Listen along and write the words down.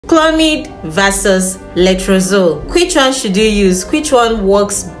Clomid versus Letrozole. Which one should you use? Which one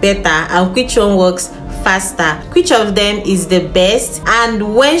works better and which one works faster? Which of them is the best?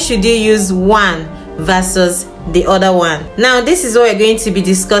 And when should you use one versus the other one? Now, this is what we're going to be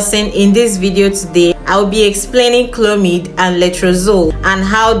discussing in this video today. I'll be explaining Clomid and Letrozole and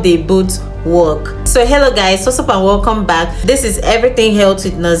how they both work. So hello guys, what's up and welcome back. This is Everything Health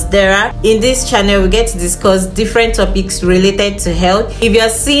with Nurse Dara. In this channel we get to discuss different topics related to health. If you are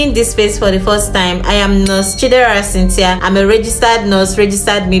seeing this face for the first time, I am Nurse Chidera Cynthia. I'm a registered nurse,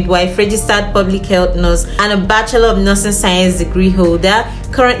 registered midwife, registered public health nurse, and a Bachelor of Nursing Science degree holder,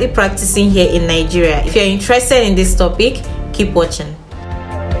 currently practicing here in Nigeria. If you're interested in this topic, keep watching.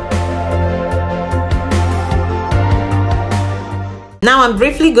 Now I'm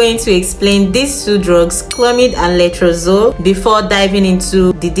briefly going to explain these two drugs, Clomid and Letrozole, before diving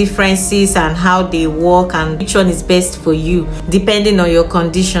into the differences and how they work and which one is best for you depending on your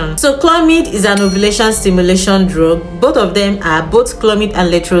condition. So Clomid is an ovulation stimulation drug. Both of them are, both Clomid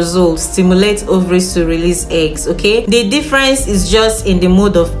and Letrozole stimulate ovaries to release eggs, okay? The difference is just in the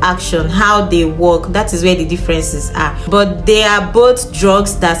mode of action, how they work. That is where the differences are. But they are both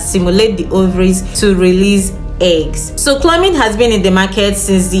drugs that stimulate the ovaries to release eggs. So Clomid has been in the market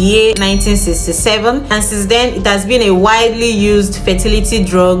since the year 1967, and since then it has been a widely used fertility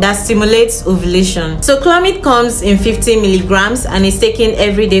drug that stimulates ovulation. So Clomid comes in 50 milligrams and is taken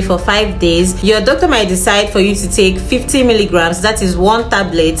every day for 5 days. Your doctor might decide for you to take 50 milligrams, that is 1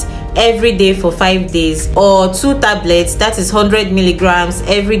 tablet, every day for 5 days, or 2 tablets, that is 100 milligrams,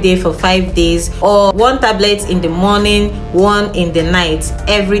 every day for 5 days, or 1 tablet in the morning, 1 in the night,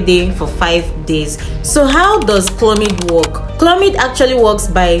 every day for 5 days. So how does Clomid work? Clomid actually works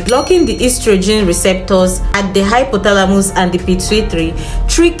by blocking the estrogen receptors at the hypothalamus and the pituitary,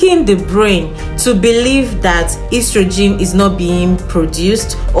 tricking the brain to believe that estrogen is not being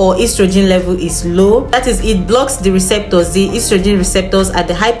produced or estrogen level is low. That is, it blocks the receptors, the estrogen receptors at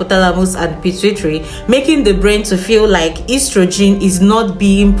the hypothalamus and pituitary, making the brain to feel like estrogen is not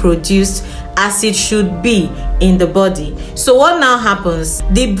being produced as it should be in the body. So what now happens?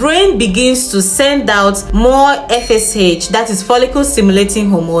 The brain begins to send out more FSH, that is follicle stimulating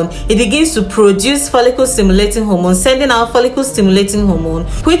hormone. It begins to produce follicle stimulating hormone, sending out follicle stimulating hormone,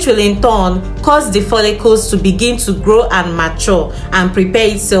 which will in turn cause the follicles to begin to grow and mature and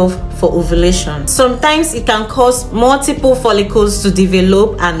prepare itself for ovulation. Sometimes it can cause multiple follicles to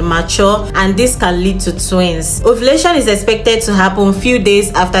develop and mature, and this can lead to twins. Ovulation is expected to happen few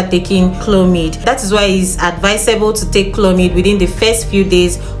days after taking Clomid. That is why it's advisable to take Clomid within the first few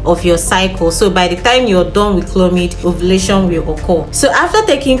days of your cycle. So by the time you're done with Clomid, ovulation will occur. So after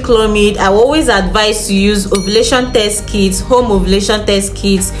taking Clomid, I always advise to use ovulation test kits, home ovulation test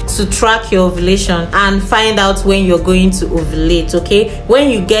kits, to track your ovulation and find out when you're going to ovulate, okay? When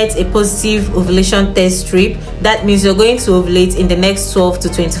you get a positive ovulation test strip, that means you're going to ovulate in the next 12 to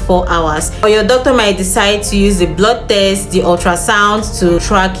 24 hours. Or your doctor might decide to use the blood test, the ultrasound to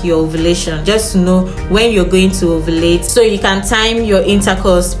track your ovulation, just to know when you're going to ovulate so you can time your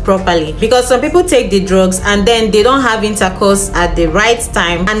intercourse properly. Because some people take the drugs and then they don't have intercourse at the right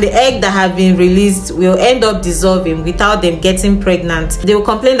time, and the egg that have been released will end up dissolving without them getting pregnant. They will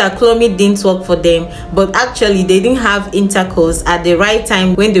complain that Clomid didn't work for them, but actually they didn't have intercourse at the right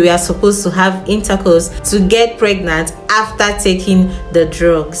time when they were supposed to have intercourse to get pregnant after taking the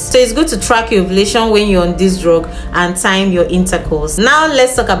drugs. So it's good to track your ovulation when you're on this drug and time your intercourse. Now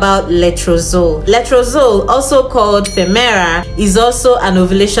let's talk about Letrozole. Letrozole, also called Femera, is also an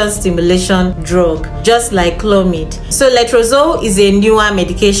ovulation stimulation drug, just like Clomid. So Letrozole is a newer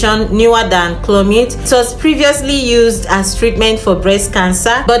medication, newer than Clomid. It was previously used as treatment for breast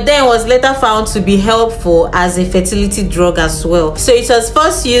cancer, but then was later found to be helpful as a fertility drug as well. So it was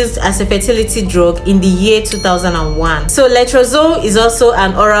first used as a fertility drug in the year 2001. So Letrozole is also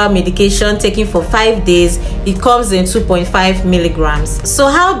an oral medication taken for 5 days. It comes in 2.5 milligrams. So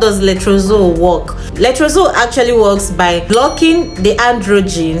how does Letrozole work? Letrozole actually works by blocking the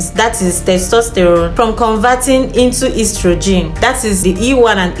androgens, that is testosterone, from converting into estrogen, that is the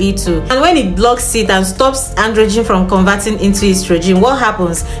E1 and E2. And when it blocks it and stops androgen from converting into estrogen, what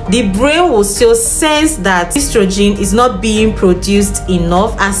happens? The brain will still sense that estrogen is not being produced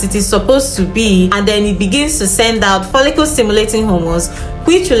enough as it is supposed to be, and then it begins to send out follicle stimulating hormones,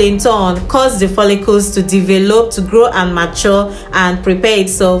 which will in turn cause the follicles to develop, to grow and mature and prepare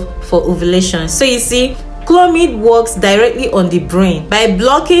itself for ovulation. So you see, Clomid works directly on the brain by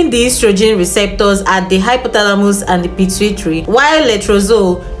blocking the estrogen receptors at the hypothalamus and the pituitary, while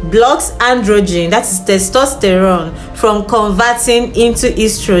Letrozole blocks androgen, that is testosterone, from converting into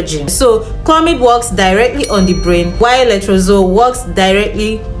estrogen. So Clomid works directly on the brain, while Letrozole works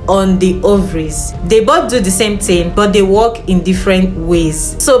directly on the ovaries. They both do the same thing, but they work in different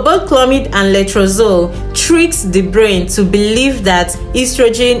ways. So both Clomid and Letrozole tricks the brain to believe that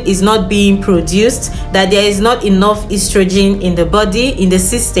estrogen is not being produced, that there is not enough estrogen in the body, in the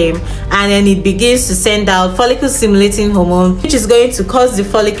system, and then it begins to send out follicle stimulating hormone, which is going to cause the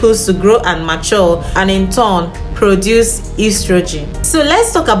follicles to grow and mature, and in turn produce estrogen. So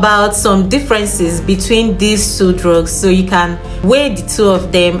let's talk about some differences between these two drugs so you can weigh the two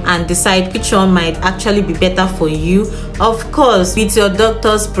of them and decide which one might actually be better for you. Of course, with your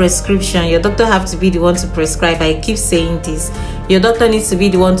doctor's prescription. Your doctor have to be the one to prescribe. I keep saying this. Your doctor needs to be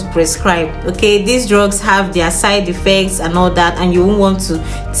the one to prescribe. Okay, these drugs have their side effects and all that, and you won't want to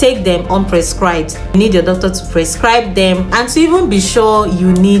take them unprescribed. You need your doctor to prescribe them and to even be sure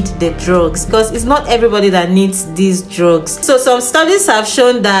you need the drugs, because it's not everybody that needs these drugs. So some studies have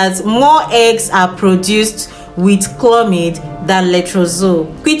shown that more eggs are produced with Clomid than Letrozole,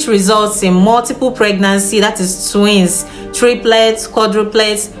 which results in multiple pregnancy, that is twins, triplets,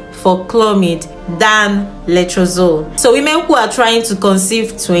 quadruplets for Clomid than Letrozole. So women who are trying to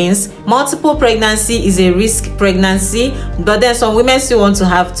conceive twins, multiple pregnancy is a risk pregnancy, but then some women still want to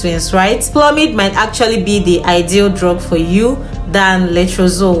have twins, right? Clomid might actually be the ideal drug for you than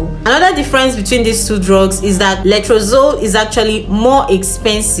Letrozole. Another difference between these two drugs is that Letrozole is actually more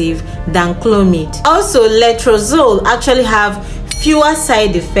expensive than Clomid. Also, Letrozole actually have fewer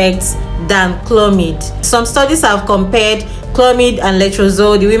side effects than Clomid. Some studies have compared Clomid and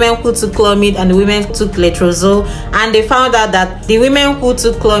Letrozole, the women who took Clomid and the women who took Letrozole, and they found out that the women who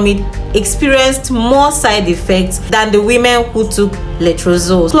took Clomid experienced more side effects than the women who took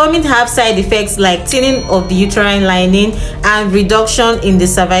Letrozole. Clomid have side effects like thinning of the uterine lining and reduction in the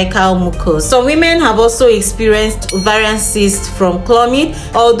cervical mucus. Some women have also experienced ovarian cysts from Clomid,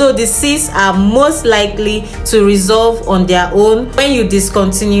 although the cysts are most likely to resolve on their own when you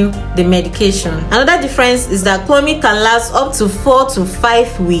discontinue the medication. Another difference is that Clomid can last up to 4 to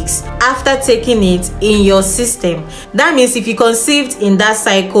 5 weeks after taking it in your system. That means if you conceived in that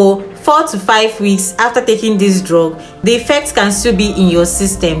cycle 4 to 5 weeks after taking this drug, the effects can still be in your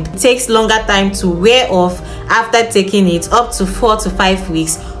system. It takes longer time to wear off after taking it, up to 4 to 5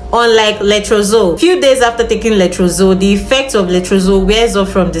 weeks. Unlike Letrozole, few days after taking Letrozole, the effect of Letrozole wears off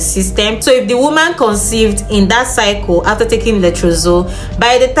from the system. So if the woman conceived in that cycle after taking Letrozole,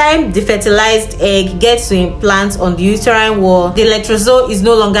 by the time the fertilized egg gets to implant on the uterine wall, the Letrozole is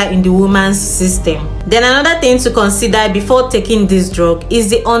no longer in the woman's system. Then another thing to consider before taking this drug is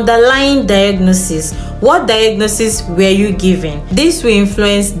the underlying diagnosis. What diagnosis were you given? This will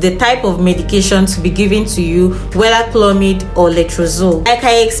influence the type of medication to be given to you, whether Clomid or Letrozole. Like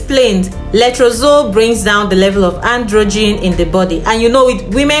I explained, Letrozole brings down the level of androgen in the body, and you know,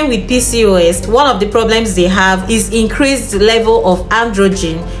 with women with PCOS, one of the problems they have is increased level of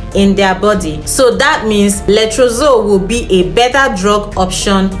androgen in their body. So that means Letrozole will be a better drug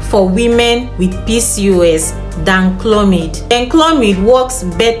option for women with PCOS than Clomid. And Clomid works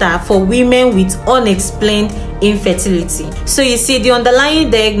better for women with unexplained infertility. So you see, the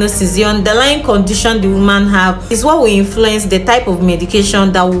underlying diagnosis, the underlying condition the woman have is what will influence the type of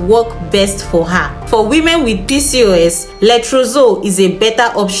medication that will work best for her. For women with PCOS, Letrozole is a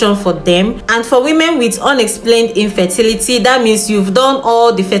better option for them. And for women with unexplained infertility, that means you've done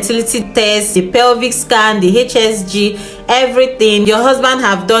all the fertility tests, the pelvic scan, the HSG, everything. Your husband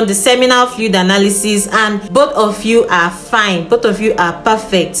have done the seminal fluid analysis, and both of you are fine, both of you are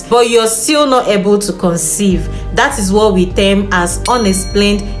perfect, but you're still not able to conceive. That is what we term as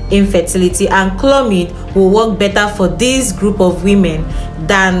unexplained infertility, and Clomid will work better for this group of women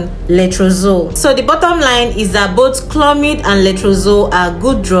than Letrozole. So the bottom line is that both Clomid and Letrozole are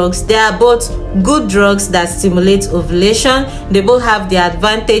good drugs. They are both good drugs that stimulate ovulation. They both have their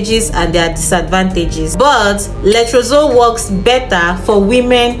advantages and their disadvantages, but Letrozole works better for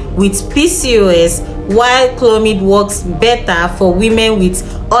women with PCOS, while Clomid works better for women with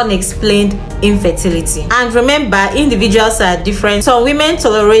unexplained infertility. And remember, individuals are different. Some women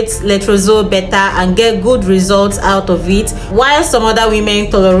tolerate Letrozole better and get good results out of it, while some other women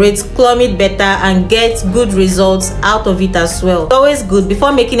tolerate Clomid better and get good results out of it as well. It's always good,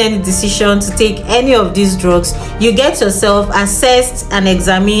 before making any decision to take any of these drugs, you get yourself assessed and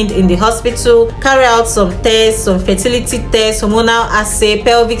examined in the hospital, carry out some tests, some fertility tests, hormonal assay,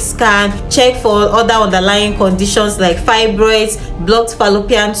 pelvic scan, check for other underlying conditions like fibroids, blocked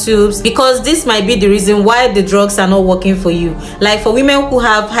fallopian fallopian tubes, because this might be the reason why the drugs are not working for you. Like for women who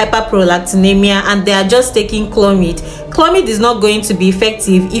have hyperprolactinemia and they are just taking Clomid is not going to be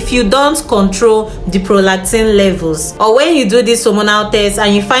effective if you don't control the prolactin levels. Or when you do this hormonal test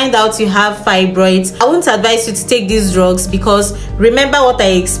and you find out you have fibroids, I won't advise you to take these drugs, because remember what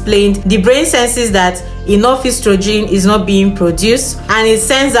I explained, the brain senses that enough estrogen is not being produced and it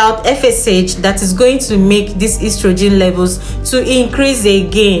sends out FSH that is going to make these estrogen levels to increase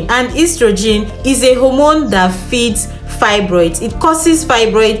again. And estrogen is a hormone that feeds fibroids. It causes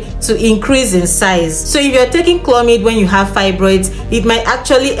fibroid to increase in size. So if you're taking Clomid when you have fibroids, it might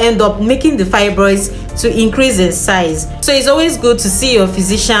actually end up making the fibroids to increase in size. So it's always good to see your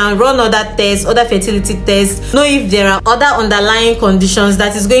physician, run other tests, other fertility tests, know if there are other underlying conditions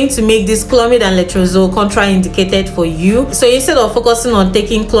that is going to make this Clomid and Letrozole contraindicated for you. So instead of focusing on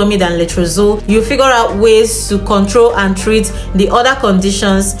taking Clomid and Letrozole, you figure out ways to control and treat the other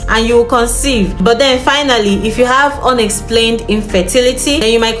conditions and you will conceive. But then finally, if you have unexplained infertility,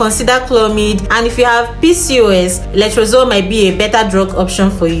 then you might consider Clomid, and if you have PCOS, Letrozole might be a better drug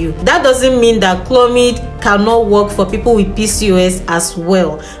option for you. That doesn't mean that Clomid cannot work for people with PCOS as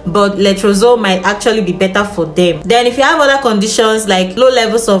well, but Letrozole might actually be better for them. Then if you have other conditions like low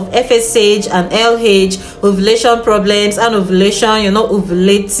levels of FSH and LH, ovulation problems, anovulation, you're not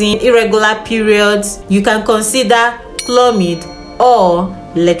ovulating, irregular periods, you can consider Clomid or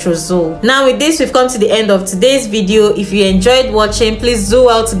Letrozole. Now with this, we've come to the end of today's video. If you enjoyed watching, please do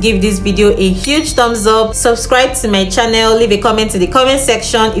well to give this video a huge thumbs up, subscribe to my channel, leave a comment in the comment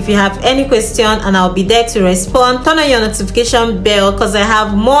section if you have any question, and I'll be there to respond. Turn on your notification bell because I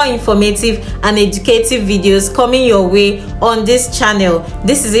have more informative and educative videos coming your way on this channel.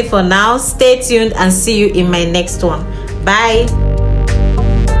 This is it for now. Stay tuned and see you in my next one. Bye.